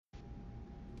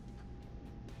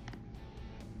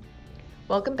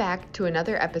Welcome back to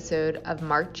another episode of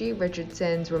Mark G.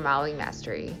 Richardson's Remodeling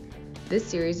Mastery. This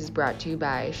series is brought to you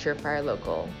by Surefire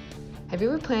Local. Have you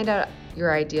ever planned out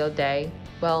your ideal day?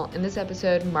 Well, in this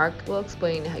episode, Mark will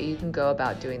explain how you can go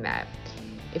about doing that.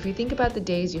 If you think about the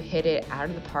days you hit it out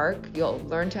of the park, you'll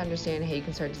learn to understand how you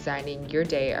can start designing your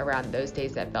day around those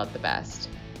days that felt the best.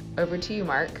 Over to you,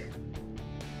 Mark.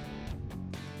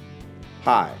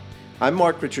 Hi, I'm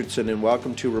Mark Richardson and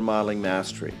welcome to Remodeling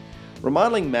Mastery.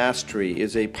 Remodeling Mastery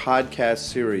is a podcast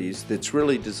series that's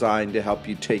really designed to help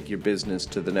you take your business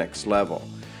to the next level.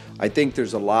 I think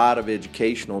there's a lot of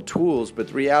educational tools, but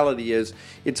the reality is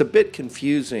it's a bit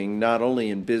confusing not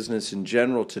only in business in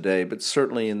general today, but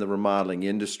certainly in the remodeling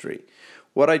industry.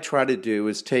 What I try to do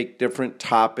is take different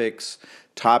topics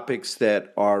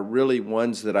that are really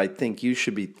ones that I think you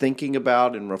should be thinking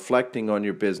about and reflecting on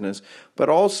your business, but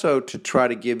also to try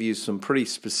to give you some pretty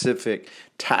specific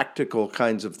tactical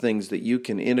kinds of things that you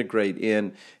can integrate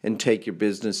in and take your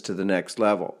business to the next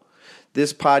level.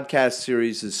 This podcast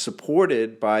series is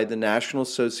supported by the National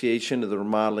Association of the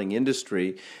Remodeling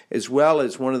Industry, as well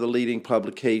as one of the leading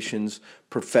publications,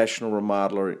 Professional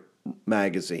Remodeler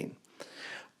Magazine.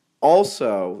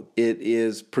 Also, it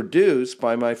is produced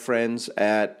by my friends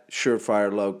at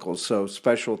Surefire Local, so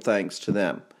special thanks to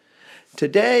them.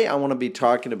 Today, I want to be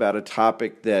talking about a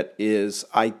topic that is,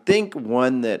 I think,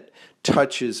 one that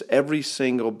touches every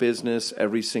single business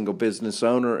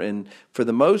owner, and for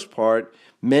the most part,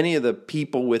 many of the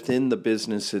people within the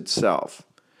business itself.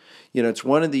 You know, it's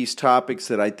one of these topics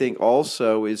that I think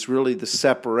also is really the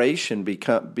separation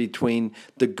between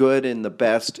the good and the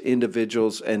best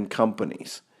individuals and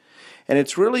companies. And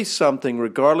it's really something,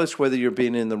 regardless whether you're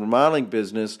being in the remodeling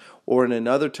business or in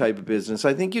another type of business,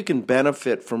 I think you can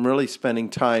benefit from really spending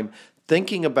time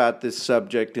thinking about this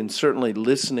subject and certainly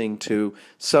listening to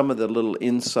some of the little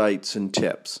insights and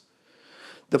tips.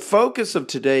 The focus of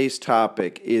today's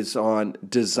topic is on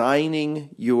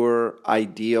designing your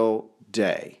ideal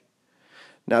day.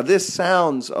 Now, this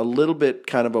sounds a little bit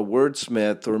kind of a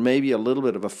wordsmith or maybe a little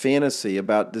bit of a fantasy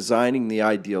about designing the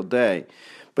ideal day.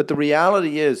 But the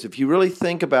reality is, if you really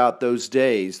think about those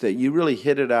days that you really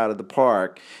hit it out of the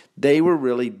park, they were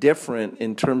really different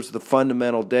in terms of the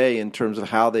fundamental day, in terms of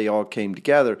how they all came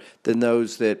together, than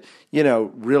those that,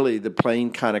 really the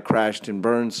plane kind of crashed and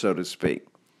burned, so to speak.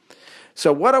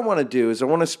 So what I want to do is I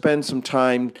want to spend some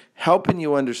time helping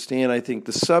you understand, I think,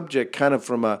 the subject kind of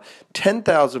from a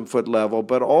 10,000-foot level,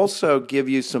 but also give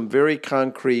you some very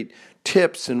concrete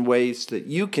tips and ways that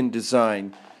you can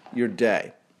design your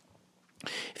day.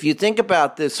 If you think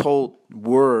about this whole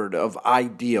word of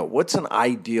ideal, what's an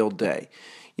ideal day?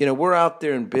 We're out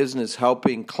there in business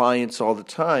helping clients all the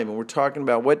time, and we're talking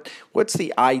about what's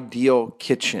the ideal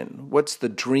kitchen? What's the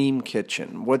dream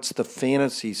kitchen? What's the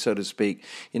fantasy, so to speak,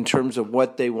 in terms of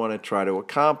what they want to try to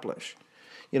accomplish?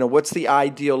 What's the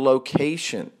ideal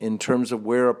location in terms of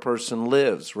where a person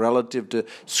lives relative to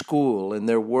school and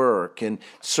their work and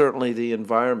certainly the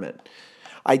environment?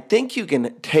 I think you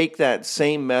can take that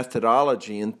same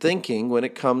methodology in thinking when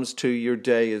it comes to your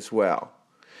day as well.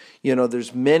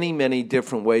 There's many, many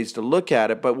different ways to look at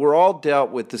it, but we're all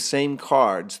dealt with the same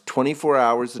cards 24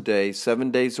 hours a day, 7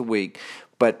 days a week.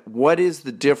 But what is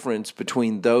the difference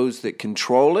between those that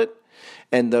control it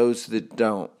and those that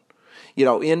don't?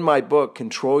 In my book,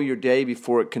 Control Your Day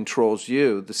Before It Controls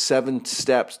You, the 7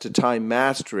 Steps to Time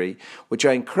Mastery, which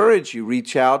I encourage you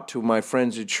reach out to my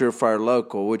friends at Surefire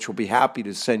Local, which will be happy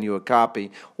to send you a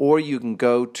copy, or you can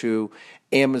go to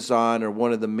Amazon or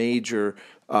one of the major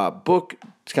book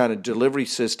kind of delivery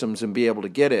systems and be able to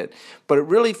get it. But it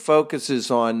really focuses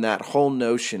on that whole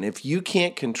notion. If you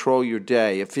can't control your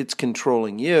day, if it's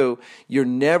controlling you, you're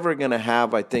never going to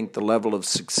have, I think, the level of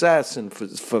success and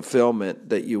fulfillment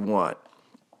that you want.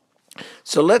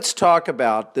 So let's talk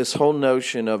about this whole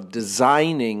notion of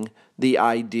designing the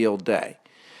ideal day.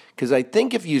 Because I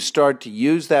think if you start to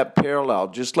use that parallel,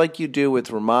 just like you do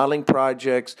with remodeling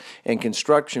projects and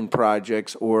construction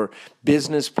projects or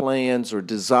business plans or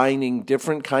designing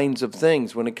different kinds of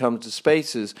things when it comes to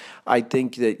spaces, I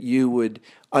think that you would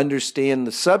understand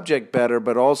the subject better,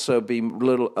 but also be a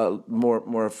little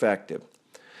more effective.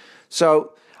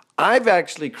 So I've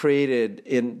actually created,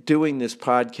 in doing this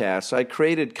podcast, I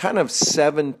created kind of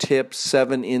 7 tips,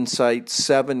 7 insights,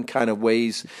 7 kind of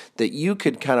ways that you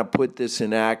could kind of put this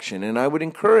in action. And I would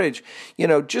encourage,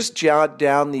 just jot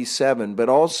down these 7, but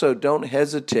also don't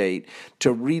hesitate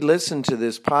to re-listen to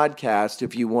this podcast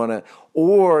if you want to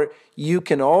Or you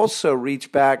can also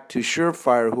reach back to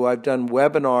Surefire, who I've done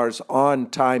webinars on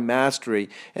time mastery,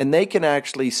 and they can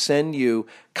actually send you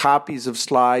copies of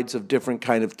slides of different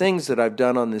kind of things that I've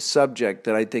done on this subject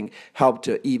that I think help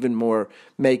to even more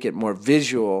make it more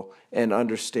visual and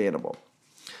understandable.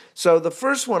 So the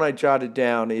first one I jotted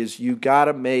down is you got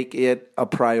to make it a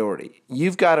priority.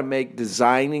 You've got to make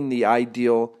designing the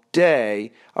ideal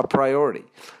day a priority.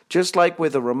 Just like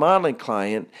with a remodeling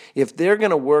client, if they're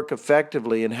going to work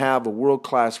effectively and have a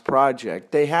world-class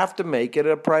project, they have to make it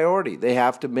a priority. They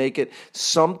have to make it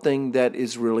something that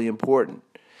is really important.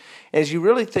 As you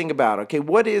really think about, okay,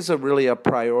 what is really a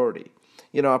priority?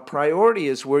 A priority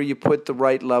is where you put the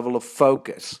right level of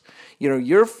focus.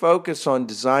 Your focus on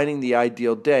designing the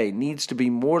ideal day needs to be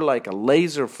more like a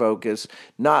laser focus,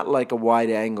 not like a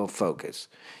wide-angle focus.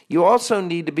 You also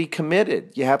need to be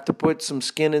committed. You have to put some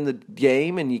skin in the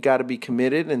game, and you got to be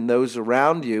committed, and those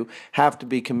around you have to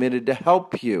be committed to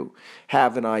help you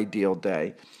have an ideal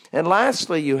day. And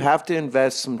lastly, you have to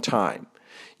invest some time.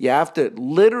 You have to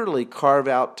literally carve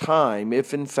out time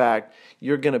if, in fact,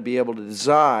 you're going to be able to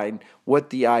design what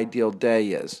the ideal day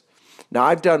is. Now,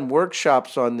 I've done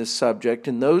workshops on this subject,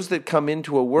 and those that come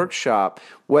into a workshop,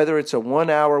 whether it's a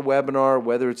 1-hour webinar,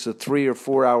 whether it's a 3 or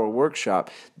 4 hour workshop,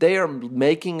 they are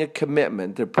making a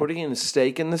commitment. They're putting in a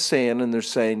stake in the sand, and they're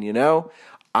saying,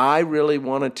 I really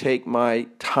want to take my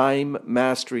time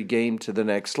mastery game to the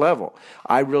next level.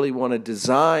 I really want to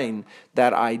design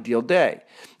that ideal day.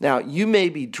 Now, you may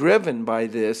be driven by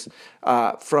this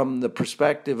from the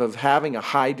perspective of having a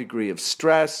high degree of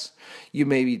stress. You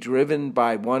may be driven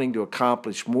by wanting to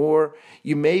accomplish more.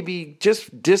 You may be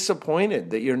just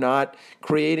disappointed that you're not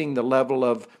creating the level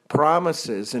of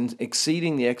promises and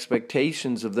exceeding the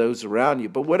expectations of those around you.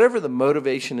 But whatever the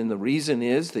motivation and the reason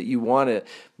is that you want to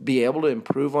be able to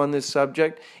improve on this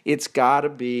subject, it's got to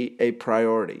be a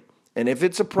priority. And if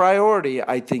it's a priority,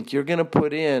 I think you're going to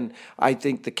put in,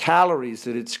 the calories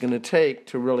that it's going to take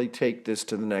to really take this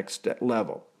to the next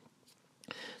level.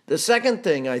 The second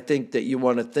thing I think that you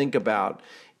want to think about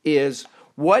is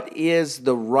what is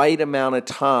the right amount of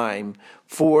time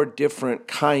for different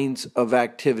kinds of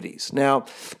activities. Now,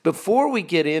 before we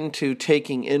get into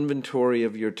taking inventory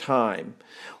of your time,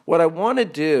 what I want to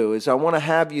do is I want to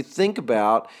have you think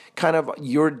about kind of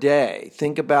your day.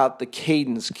 Think about the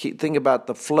cadence. Think about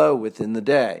the flow within the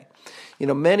day.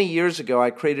 Many years ago,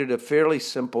 I created a fairly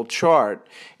simple chart,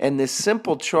 and this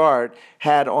simple chart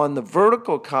had on the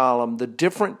vertical column the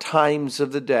different times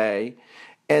of the day,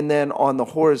 and then on the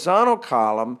horizontal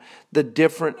column, the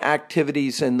different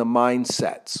activities and the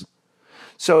mindsets.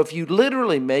 So if you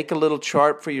literally make a little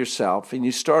chart for yourself, and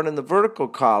you start in the vertical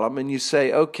column, and you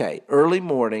say, okay, early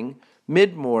morning,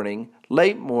 mid-morning,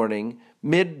 late morning,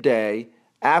 midday,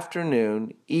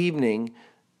 afternoon, evening,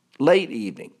 late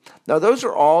evening. Now, those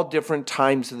are all different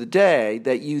times of the day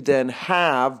that you then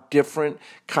have different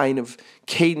kind of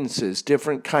cadences,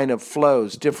 different kind of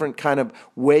flows, different kind of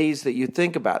ways that you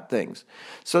think about things.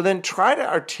 So then try to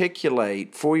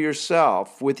articulate for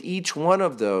yourself with each one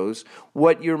of those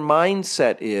what your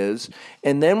mindset is,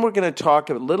 and then we're going to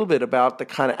talk a little bit about the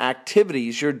kind of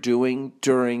activities you're doing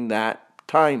during that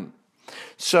time.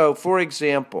 So, for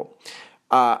example,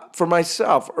 for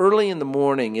myself, early in the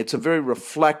morning, it's a very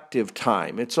reflective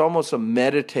time. It's almost a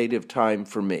meditative time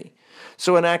for me.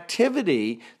 So an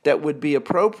activity that would be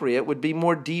appropriate would be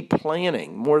more deep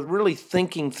planning, more really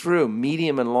thinking through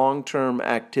medium and long-term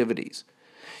activities.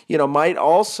 Might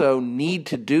also need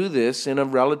to do this in a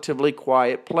relatively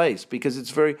quiet place because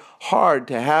it's very hard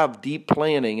to have deep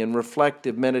planning and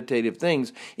reflective meditative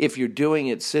things if you're doing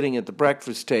it sitting at the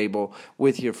breakfast table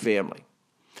with your family.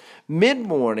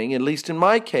 Mid-morning, at least in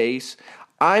my case,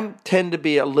 I tend to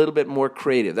be a little bit more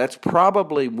creative. That's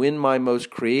probably when my most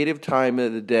creative time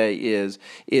of the day is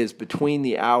between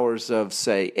the hours of,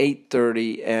 say,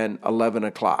 8:30 and 11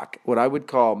 o'clock, what I would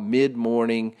call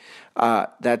mid-morning.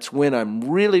 That's when I'm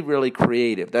really, really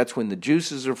creative. That's when the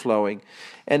juices are flowing.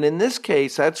 And in this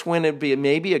case, that's when it'd be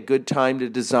maybe a good time to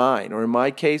design. Or in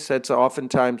my case, that's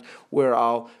oftentimes where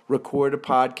I'll record a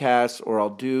podcast or I'll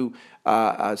do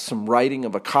some writing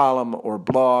of a column or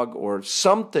blog or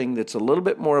something that's a little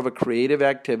bit more of a creative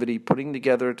activity, putting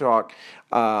together a talk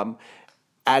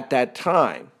at that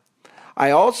time.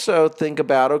 I also think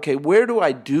about, okay, where do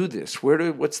I do this?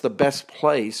 What's the best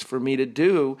place for me to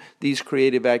do these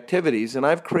creative activities? And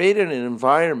I've created an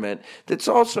environment that's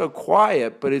also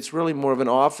quiet, but it's really more of an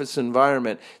office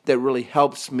environment that really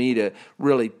helps me to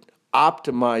really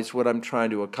optimize what I'm trying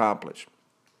to accomplish.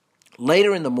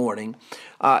 Later in the morning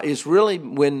is really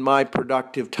when my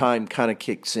productive time kind of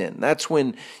kicks in. That's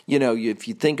when, if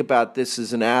you think about this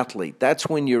as an athlete, that's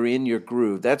when you're in your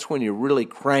groove. That's when you're really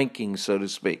cranking, so to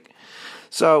speak.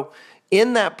 So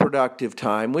in that productive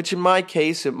time, which in my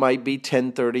case, it might be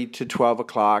 10:30 to 12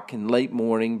 o'clock in late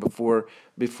morning before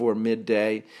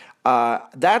midday,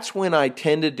 that's when I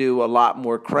tend to do a lot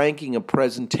more cranking of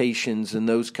presentations and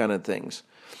those kind of things,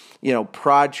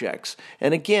 projects.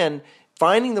 And again,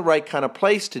 finding the right kind of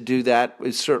place to do that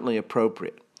is certainly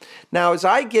appropriate. Now, as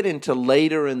I get into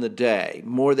later in the day,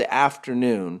 more the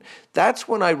afternoon, that's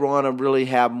when I want to really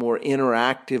have more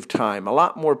interactive time, a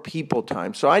lot more people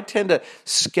time. So I tend to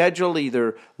schedule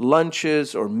either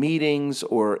lunches or meetings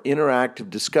or interactive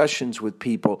discussions with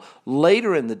people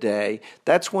later in the day.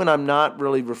 That's when I'm not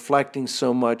really reflecting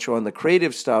so much on the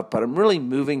creative stuff, but I'm really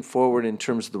moving forward in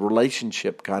terms of the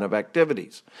relationship kind of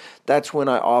activities. That's when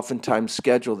I oftentimes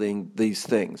schedule these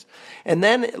things. And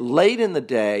then late in the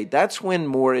day, that's when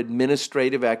more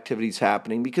administrative activities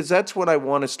happening, because that's when I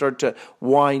want to start to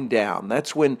wind down.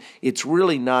 That's when it's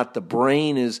really not the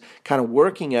brain is kind of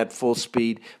working at full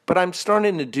speed, but I'm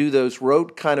starting to do those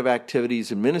rote kind of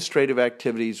activities, administrative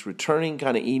activities, returning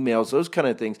kind of emails, those kind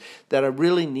of things that I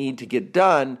really need to get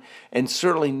done, and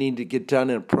certainly need to get done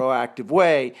in a proactive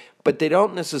way, but they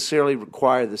don't necessarily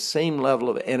require the same level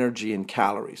of energy and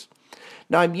calories.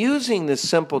 Now, I'm using this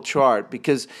simple chart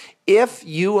because if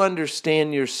you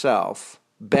understand yourself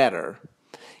better,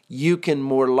 you can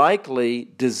more likely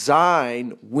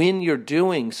design when you're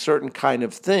doing certain kind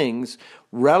of things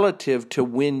relative to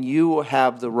when you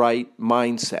have the right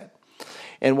mindset.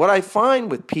 And what I find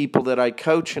with people that I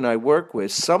coach and I work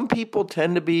with, some people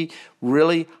tend to be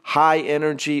really high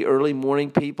energy, early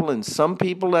morning people, and some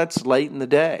people that's late in the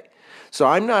day. So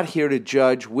I'm not here to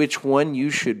judge which one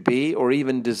you should be or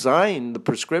even design the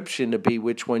prescription to be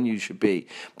which one you should be.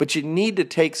 But you need to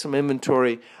take some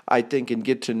inventory, I think, and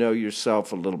get to know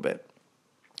yourself a little bit.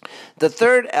 The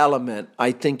third element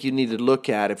I think you need to look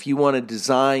at if you want to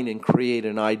design and create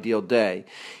an ideal day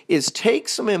is take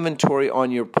some inventory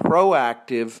on your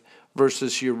proactive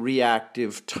versus your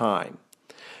reactive time.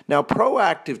 Now,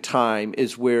 proactive time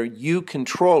is where you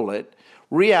control it.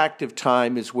 Reactive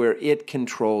time is where it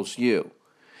controls you.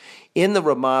 In the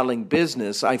remodeling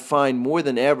business, I find more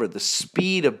than ever the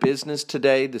speed of business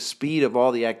today, the speed of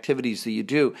all the activities that you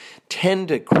do, tend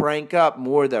to crank up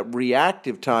more that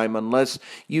reactive time unless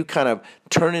you kind of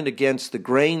turn it against the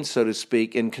grain, so to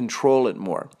speak, and control it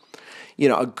more.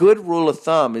 A good rule of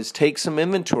thumb is take some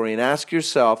inventory and ask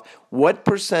yourself, what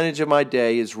percentage of my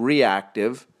day is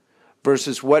reactive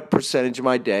versus what percentage of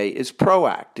my day is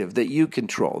proactive, that you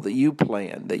control, that you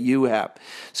plan, that you have.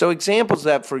 So examples of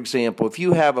that, for example, if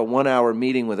you have a 1-hour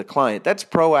meeting with a client, that's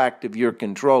proactive, you're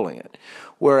controlling it.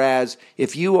 Whereas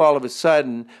if you all of a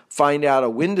sudden find out a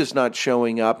window's not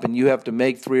showing up and you have to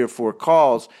make 3 or 4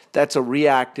 calls, that's a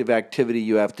reactive activity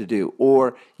you have to do.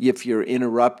 Or if you're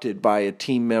interrupted by a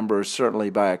team member or certainly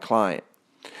by a client.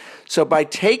 So by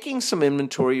taking some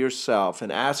inventory yourself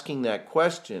and asking that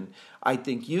question, I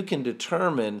think you can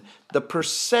determine the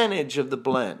percentage of the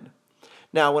blend.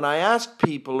 Now, when I ask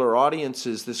people or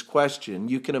audiences this question,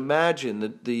 you can imagine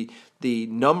that the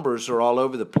numbers are all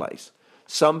over the place.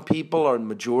 Some people are the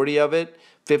majority of it,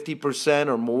 50%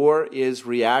 or more is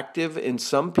reactive, and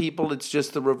some people it's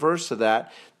just the reverse of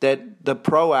that the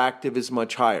proactive is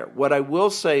much higher. What I will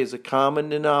say is a common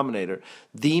denominator,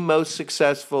 the most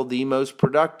successful, the most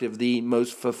productive, the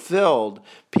most fulfilled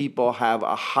people have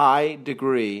a high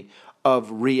degree of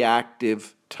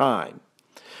reactive time.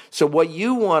 So what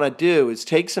you want to do is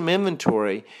take some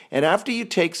inventory, and after you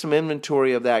take some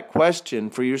inventory of that question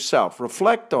for yourself,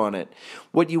 reflect on it.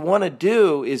 What you want to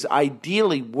do is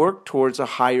ideally work towards a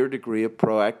higher degree of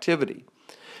proactivity.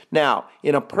 Now,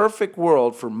 in a perfect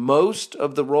world, for most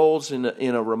of the roles in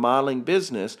a remodeling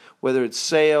business, whether it's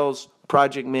sales,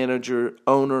 project manager,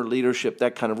 owner, leadership,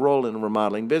 that kind of role in a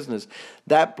remodeling business,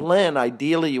 that blend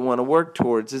ideally you want to work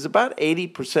towards is about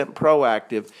 80%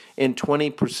 proactive and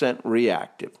 20%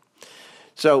 reactive.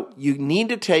 So you need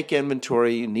to take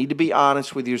inventory, you need to be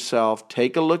honest with yourself,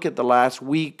 take a look at the last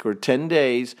week or 10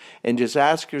 days and just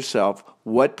ask yourself,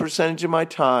 what percentage of my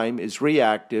time is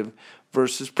reactive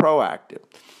versus proactive?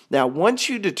 Now, once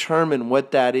you determine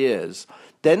what that is,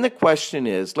 then the question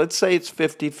is, let's say it's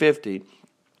 50-50,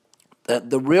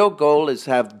 the real goal is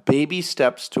to have baby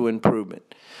steps to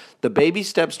improvement. The baby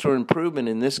steps to improvement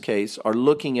in this case are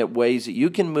looking at ways that you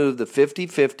can move the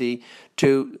 50-50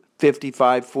 to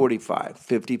 55-45,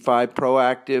 55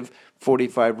 proactive,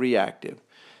 45 reactive.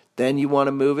 Then you want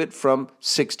to move it from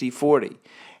 60-40.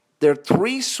 there are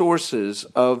three sources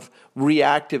of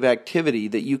reactive activity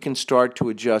that you can start to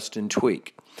adjust and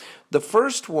tweak. The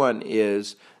first one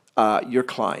is your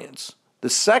clients. The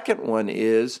second one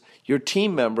is your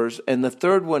team members, and the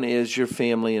third one is your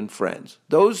family and friends.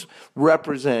 Those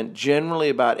represent generally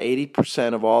about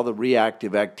 80% of all the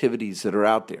reactive activities that are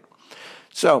out there.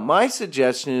 So my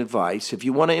suggestion and advice, if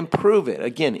you want to improve it,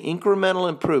 again, incremental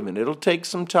improvement, it'll take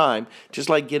some time, just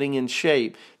like getting in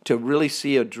shape, to really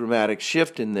see a dramatic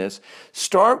shift in this.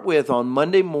 Start with, on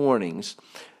Monday mornings,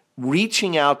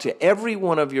 reaching out to every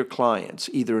one of your clients,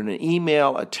 either in an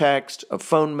email, a text, a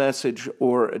phone message,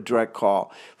 or a direct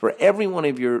call, for every one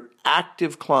of your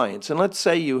active clients. And let's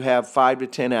say you have 5 to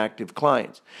 10 active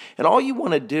clients. And all you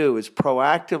want to do is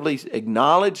proactively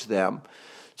acknowledge them.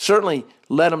 Certainly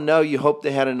let them know you hope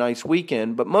they had a nice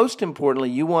weekend, but most importantly,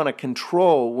 you want to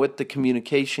control what the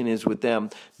communication is with them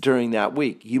during that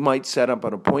week. You might set up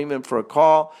an appointment for a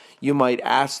call. You might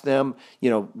ask them,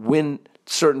 when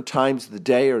certain times of the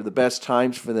day are the best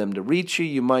times for them to reach you.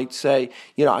 You might say,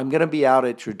 I'm going to be out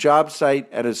at your job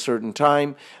site at a certain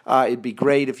time. It'd be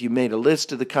great if you made a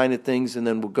list of the kind of things, and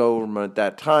then we'll go over them at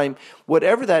that time.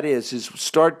 Whatever that is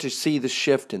start to see the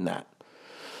shift in that.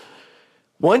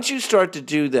 Once you start to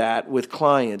do that with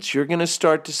clients, you're going to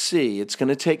start to see, it's going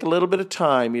to take a little bit of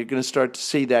time, you're going to start to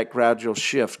see that gradual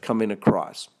shift coming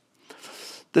across.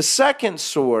 The second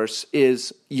source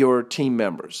is your team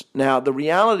members. Now, the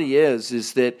reality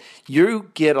is that you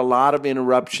get a lot of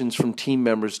interruptions from team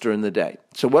members during the day.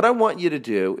 So what I want you to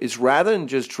do is, rather than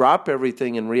just drop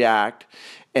everything and react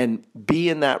and be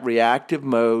in that reactive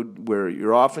mode where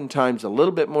you're oftentimes a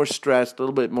little bit more stressed, a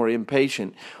little bit more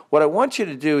impatient, what I want you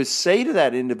to do is say to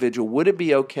that individual, would it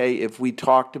be okay if we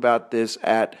talked about this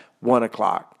at 1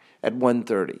 o'clock, at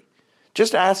 1:30?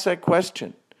 Just ask that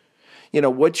question.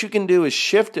 What you can do is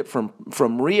shift it from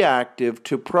reactive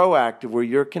to proactive, where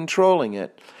you're controlling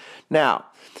it. Now,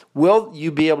 will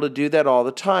you be able to do that all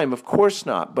the time? Of course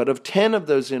not. But of 10 of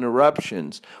those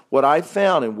interruptions, what I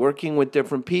found in working with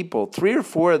different people, 3 or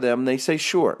 4 of them, they say,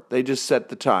 sure. They just set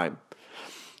the time.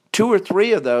 2 or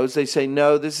 3 of those, they say,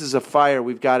 no, this is a fire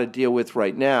we've got to deal with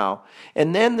right now.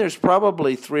 And then there's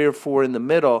probably 3 or 4 in the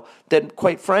middle that,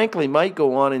 quite frankly, might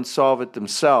go on and solve it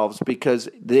themselves, because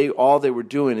all they were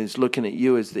doing is looking at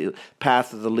you as the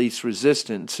path of the least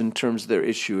resistance in terms of their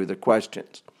issue or their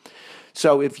questions.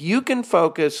 So if you can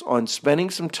focus on spending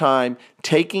some time,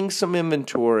 taking some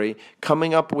inventory,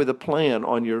 coming up with a plan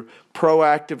on your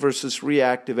proactive versus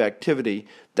reactive activity,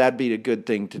 that'd be a good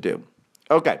thing to do.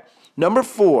 Okay. Number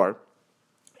 4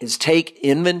 is take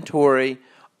inventory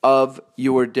of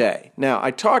your day. Now,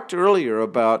 I talked earlier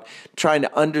about trying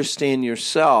to understand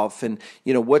yourself and,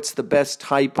 what's the best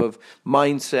type of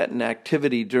mindset and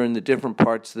activity during the different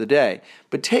parts of the day.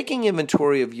 But taking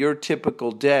inventory of your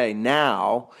typical day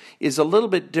now is a little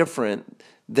bit different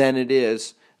than it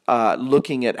is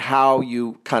looking at how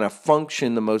you kind of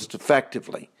function the most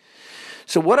effectively.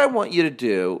 So what I want you to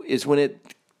do is,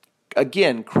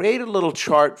 again, create a little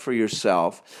chart for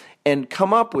yourself and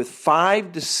come up with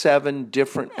 5 to 7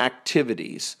 different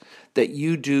activities that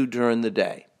you do during the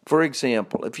day. For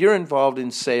example, if you're involved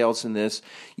in sales in this,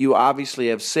 you obviously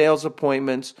have sales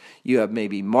appointments, you have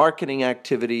maybe marketing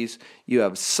activities, you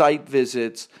have site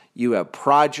visits, you have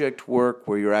project work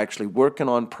where you're actually working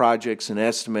on projects and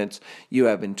estimates, you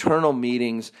have internal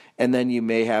meetings, and then you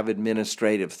may have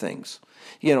administrative things.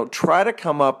 Try to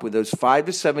come up with those 5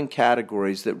 to 7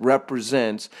 categories that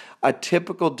represents a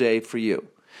typical day for you.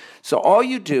 So all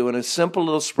you do in a simple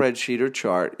little spreadsheet or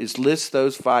chart is list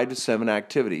those 5 to 7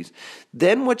 activities.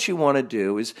 Then what you want to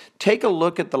do is take a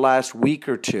look at the last week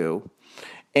or two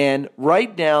and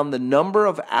write down the number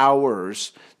of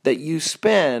hours that you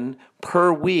spend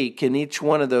per week in each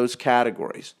one of those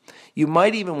categories. You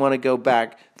might even want to go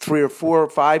back 3 or 4 or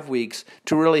 5 weeks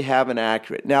to really have an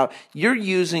accurate. Now, you're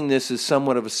using this as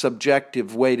somewhat of a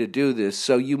subjective way to do this,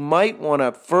 so you might want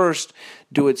to first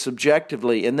do it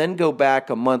subjectively and then go back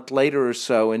a month later or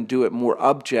so and do it more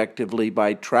objectively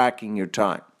by tracking your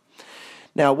time.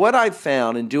 Now, what I've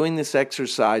found in doing this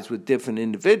exercise with different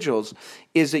individuals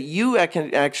is that you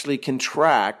can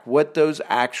track what those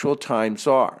actual times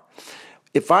are.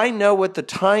 If I know what the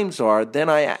times are, then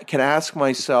I can ask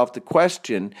myself the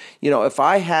question, if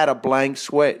I had a blank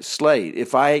slate,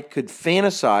 if I could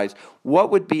fantasize,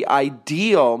 what would be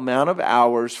ideal amount of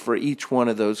hours for each one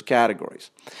of those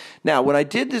categories. Now, when I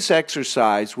did this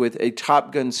exercise with a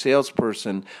Top Gun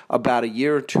salesperson about a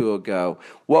year or two ago,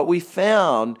 what we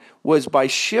found was by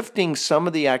shifting some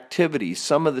of the activities,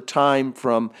 some of the time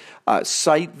from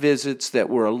site visits that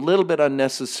were a little bit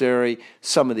unnecessary,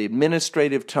 some of the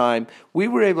administrative time, we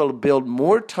were able to build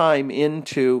more time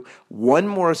into one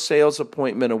more sales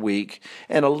appointment a week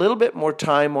and a little bit more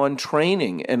time on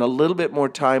training and a little bit more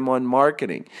time on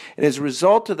marketing. And as a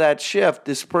result of that shift,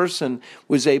 this person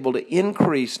was able to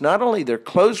increase not only their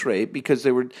close rate because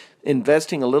they were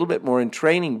investing a little bit more in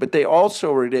training, but they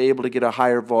also were able to get a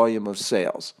higher volume of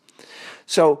sales.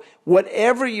 So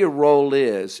whatever your role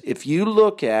is, if you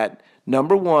look at,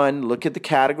 number one, look at the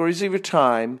categories of your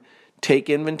time, take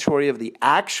inventory of the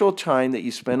actual time that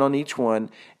you spend on each one,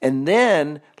 and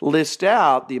then list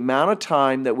out the amount of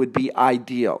time that would be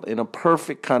ideal in a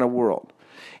perfect kind of world.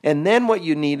 And then what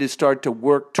you need is start to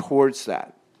work towards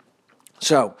that.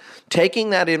 So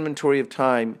taking that inventory of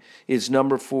time is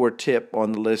number 4 tip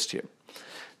on the list here.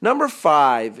 Number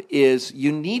 5 is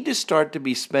you need to start to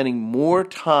be spending more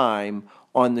time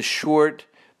on the short,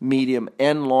 medium,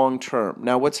 and long term.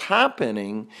 Now, what's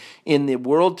happening in the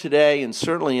world today, and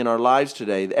certainly in our lives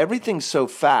today, everything's so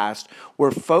fast, we're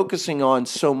focusing on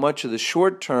so much of the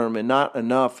short term and not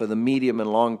enough of the medium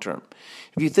and long term.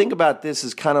 If you think about this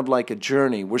as kind of like a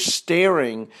journey, we're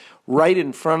staring right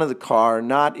in front of the car,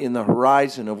 not in the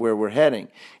horizon of where we're heading.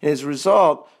 And as a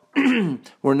result,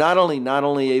 we're not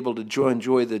only able to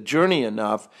enjoy the journey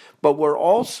enough, but we're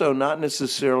also not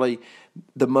necessarily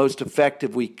the most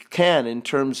effective we can in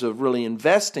terms of really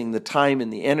investing the time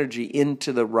and the energy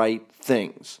into the right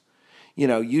things. You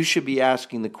know, you should be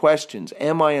asking the questions,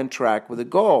 am I on track with a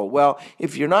goal? Well,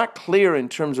 if you're not clear in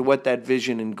terms of what that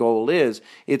vision and goal is,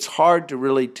 it's hard to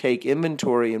really take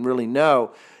inventory and really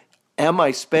know, am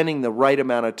I spending the right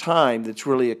amount of time that's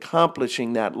really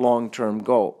accomplishing that long-term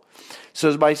goal?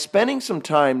 So by spending some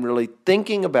time really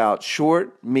thinking about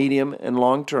short, medium, and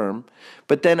long term,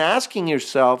 but then asking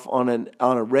yourself on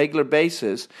a regular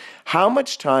basis, how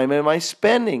much time am I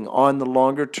spending on the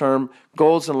longer term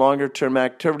goals and longer term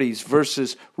activities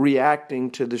versus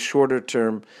reacting to the shorter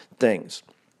term things?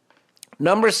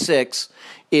 Number 6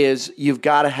 is you've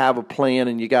got to have a plan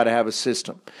and you got to have a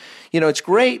system. You know, it's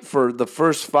great for the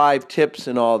first 5 tips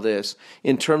in all this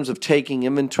in terms of taking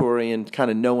inventory and kind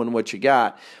of knowing what you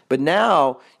got. But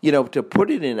now, you know, to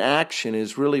put it in action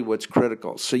is really what's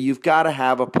critical. So you've got to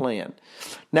have a plan.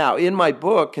 Now, in my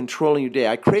book, Controlling Your Day,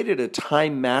 I created a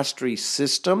time mastery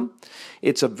system.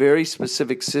 It's a very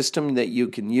specific system that you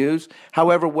can use.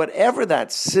 However, whatever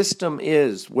that system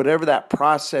is, whatever that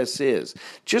process is,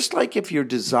 just like if you're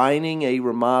designing a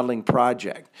remodeling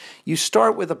project, you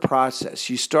start with a process.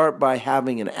 You start by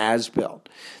having an as-built.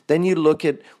 Then you look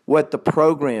at what the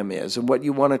program is and what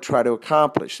you want to try to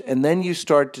accomplish. And then you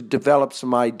start to develop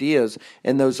some ideas,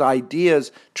 and those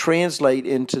ideas translate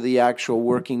into the actual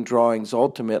working drawings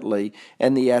ultimately,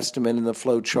 and the estimate and the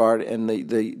flow chart and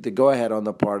the go-ahead on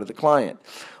the part of the client.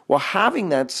 Well, having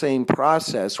that same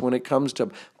process when it comes to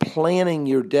planning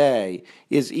your day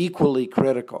is equally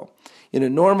critical. You know,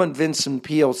 Norman Vincent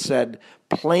Peale said,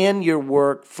 plan your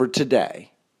work for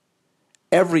today,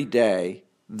 every day,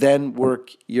 then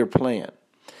work your plan.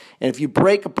 And if you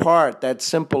break apart that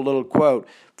simple little quote,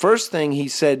 first thing he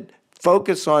said,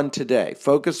 focus on today.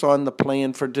 Focus on the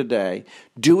plan for today.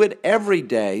 Do it every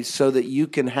day so that you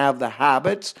can have the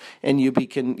habits and you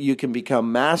can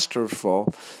become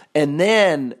masterful. And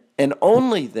then, and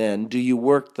only then, do you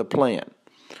work the plan.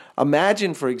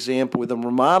 Imagine, for example, with a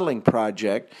remodeling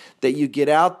project that you get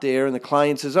out there and the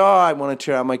client says, oh, I want to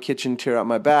tear out my kitchen, tear out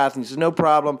my bath. And he says, no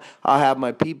problem. I'll have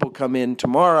my people come in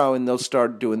tomorrow and they'll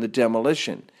start doing the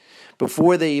demolition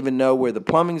before they even know where the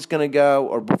plumbing's going to go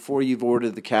or before you've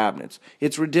ordered the cabinets.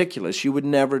 It's ridiculous. You would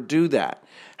never do that.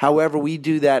 However, we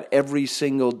do that every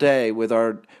single day with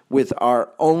our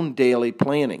own daily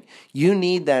planning. You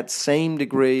need that same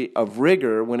degree of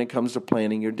rigor when it comes to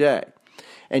planning your day.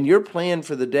 And your plan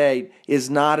for the day is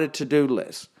not a to-do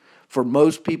list. For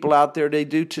most people out there, they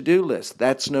do to-do lists.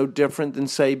 That's no different than,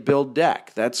 say, build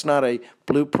deck. That's not a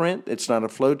blueprint. It's not a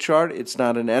flow chart. It's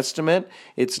not an estimate.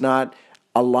 It's not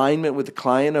alignment with the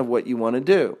client of what you want to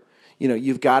do. You know,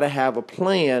 you've got to have a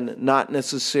plan, not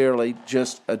necessarily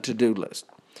just a to-do list.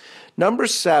 Number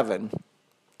 7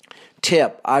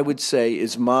 tip, I would say,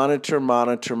 is monitor.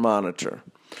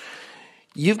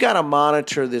 You've got to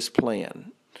monitor this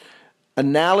plan.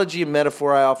 analogy and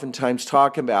metaphor I oftentimes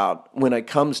talk about when it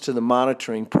comes to the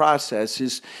monitoring process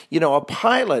is, a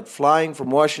pilot flying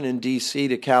from Washington, D.C.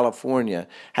 to California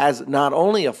has not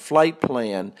only a flight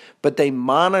plan, but they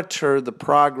monitor the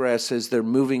progress as they're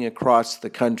moving across the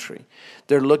country.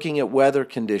 They're looking at weather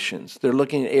conditions. They're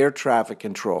looking at air traffic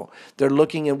control. They're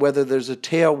looking at whether there's a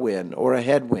tailwind or a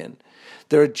headwind.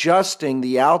 They're adjusting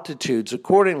the altitudes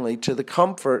accordingly to the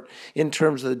comfort in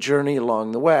terms of the journey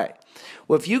along the way.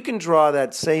 Well, if you can draw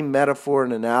that same metaphor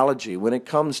and analogy when it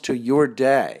comes to your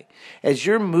day, as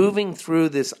you're moving through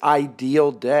this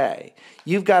ideal day,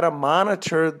 you've got to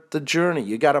monitor the journey.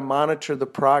 You've got to monitor the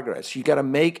progress. You've got to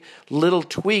make little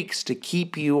tweaks to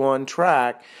keep you on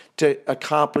track to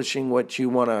accomplishing what you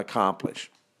want to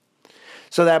accomplish.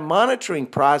 So that monitoring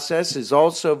process is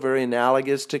also very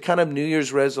analogous to kind of New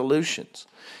Year's resolutions.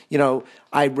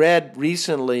 I read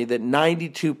recently that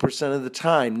 92% of the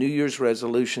time New Year's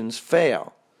resolutions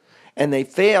fail. And they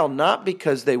fail not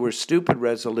because they were stupid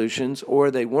resolutions or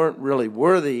they weren't really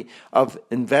worthy of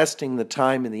investing the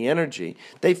time and the energy.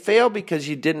 They fail because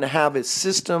you didn't have a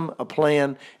system, a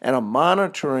plan, and a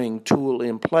monitoring tool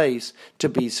in place to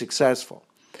be successful.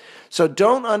 So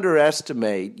don't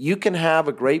underestimate. You can have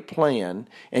a great plan,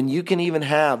 and you can even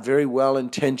have very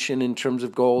well-intentioned in terms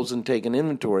of goals and take an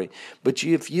inventory. But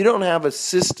if you don't have a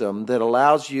system that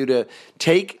allows you to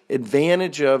take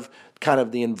advantage of kind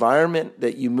of the environment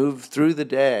that you move through the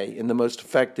day in the most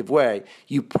effective way,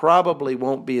 you probably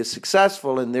won't be as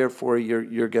successful, and therefore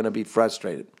you're going to be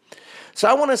frustrated. So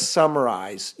I want to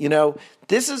summarize.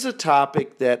 This is a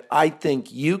topic that I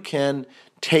think you can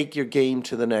take your game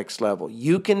to the next level.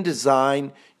 You can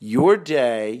design your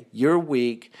day, your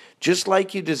week, just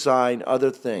like you design other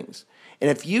things.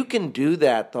 And if you can do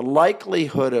that, the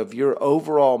likelihood of your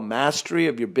overall mastery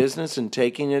of your business and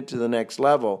taking it to the next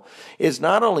level is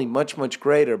not only much, much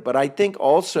greater, but I think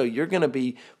also you're going to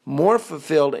be more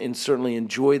fulfilled and certainly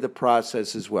enjoy the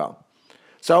process as well.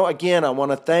 So again, I want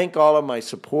to thank all of my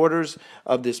supporters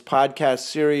of this podcast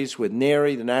series with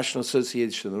NARI, the National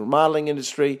Association of the Remodeling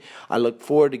Industry. I look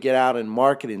forward to get out and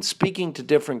market and speaking to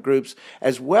different groups,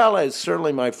 as well as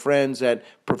certainly my friends at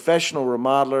Professional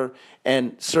Remodeler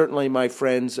and certainly my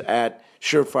friends at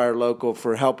Surefire Local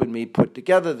for helping me put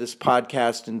together this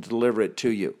podcast and deliver it to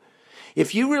you.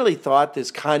 If you really thought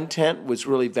this content was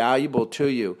really valuable to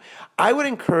you, I would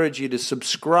encourage you to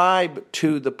subscribe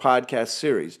to the podcast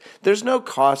series. There's no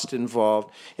cost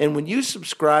involved, and when you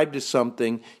subscribe to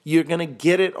something, you're going to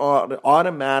get it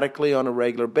automatically on a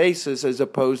regular basis as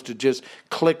opposed to just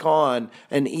click on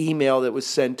an email that was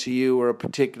sent to you or a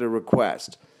particular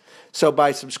request. So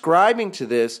by subscribing to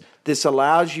this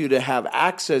allows you to have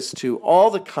access to all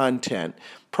the content,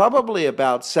 probably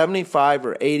about 75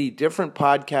 or 80 different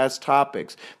podcast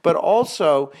topics, but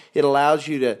also it allows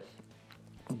you to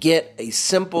get a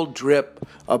simple drip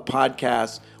of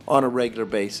podcasts on a regular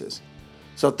basis.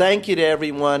 So thank you to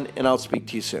everyone, and I'll speak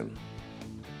to you soon.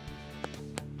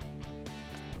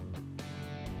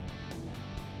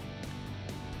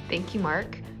 Thank you,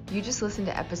 Mark. You just listened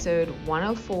to episode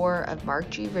 104 of Mark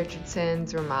G.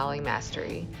 Richardson's Remodeling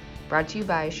Mastery, brought to you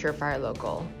by Surefire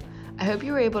Local. I hope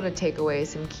you were able to take away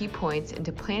some key points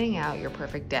into planning out your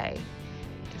perfect day.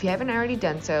 If you haven't already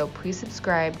done so, please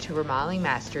subscribe to Remodeling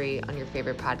Mastery on your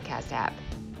favorite podcast app.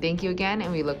 Thank you again,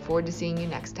 and we look forward to seeing you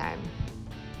next time.